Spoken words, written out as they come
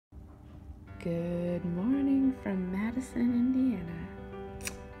Good morning from Madison, Indiana.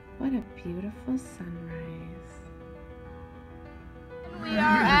 What a beautiful sunrise. We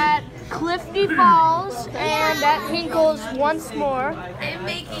are at Clifty Falls and at Hinkle's once more.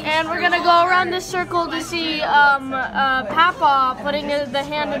 And we're going to go around this circle to see Papa putting the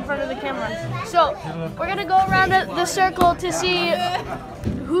hand in front of the camera. So we're going to go around the circle to see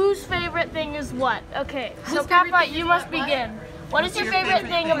whose favorite thing is what. Okay, so Papa, you must begin. What is your favorite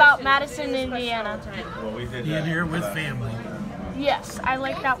thing about Madison, Indiana? Being here with family. Yes, I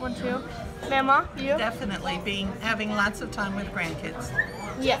like that one too. Mama, you? Definitely having lots of time with grandkids.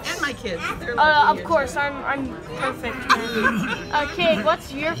 Yes. And my kids. Of course, I'm perfect. Kate,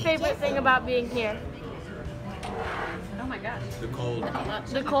 what's your favorite thing about being here? Oh my gosh. The cold.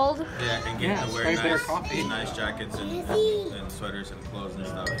 The cold? Yeah, and getting to wear nice jackets and sweaters and clothes and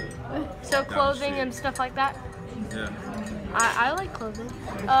stuff. So clothing and stuff like that? Yeah. I like clothing.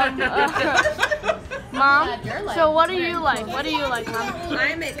 Mom, so what do you like? What do you like, Mom?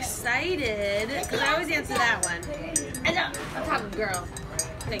 I'm excited, because I always answer that one. I'm talking girl.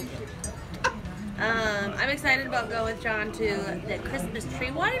 Thank you. I'm excited about going with John to the Christmas tree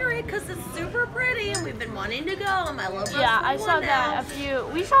winery because it's super pretty and we've been wanting to go. And my little Yeah, I saw that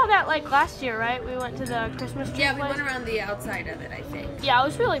we saw that like last year, right? We went to the Christmas tree Yeah, we place. went around the outside of it, I think. Yeah, it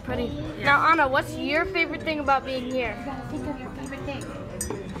was really pretty. Yeah. Now, Anna, what's your favorite thing about being here? Think of your favorite thing.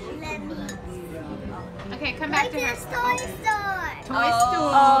 Okay, come back to her. Toy store.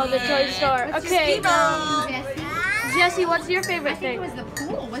 Oh, the toy store. What's Okay. your ski Jesse, what's your favorite I think thing? it was the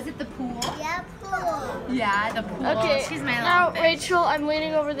pool. Was it the pool? Yeah, pool. Yeah, the pool. Okay. She's my Now, little fish. Rachel, I'm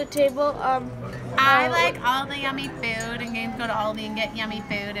leaning over the table. I like all the yummy food and go to Aldi and get yummy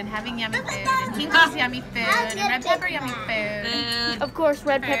food and having yummy food and Hinkle's yummy food and red pepper yummy food. Of course,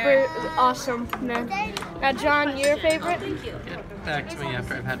 red pepper, awesome, man. Now, John, your favorite? Get back to me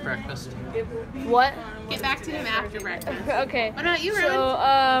after I've had breakfast. What? Get back to him after breakfast. Okay. What about you, Ruben?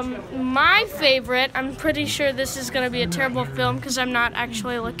 So, my favorite, I'm pretty sure this is going to be a terrible film because I'm not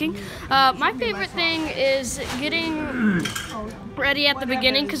actually looking. My favorite thing is getting ready at the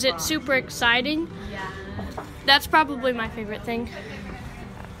beginning because it's super exciting. That's probably my favorite thing.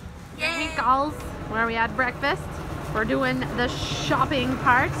 Hinkle's, where we had breakfast. We're doing the shopping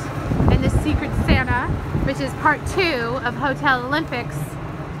part and the Secret Santa, which is part 2 of Hotel Olympics,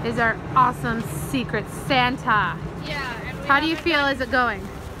 is our awesome Secret Santa. Yeah. How do you feel is it going?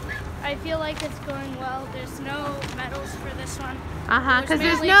 I feel like it's going well. There's no medals for this one. Because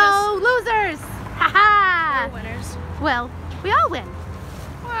there's no losers. Ha No winners. Well, we all win.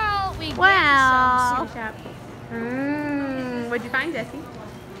 Well, we get Well. some What'd you find, Jesse?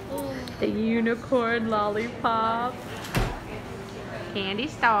 The unicorn lollipop. Candy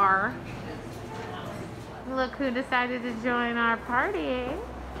star. Look who decided to join our party.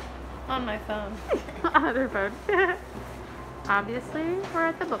 on my phone. On their phone. Obviously, we're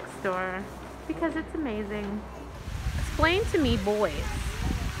at the bookstore because it's amazing. Explain to me, boys,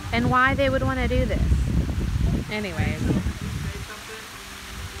 and why they would want to do this. Anyways.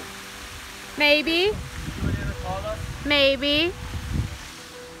 Maybe. Maybe.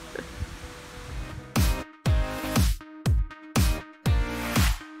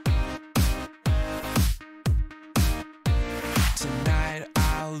 Tonight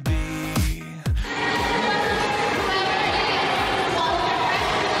I'll be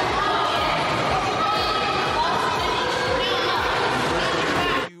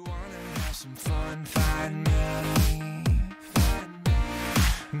You wanna have some fun, find me,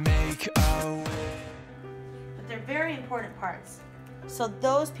 make a way. But they're very important parts. So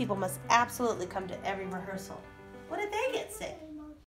those people must absolutely come to every rehearsal. What if they get sick?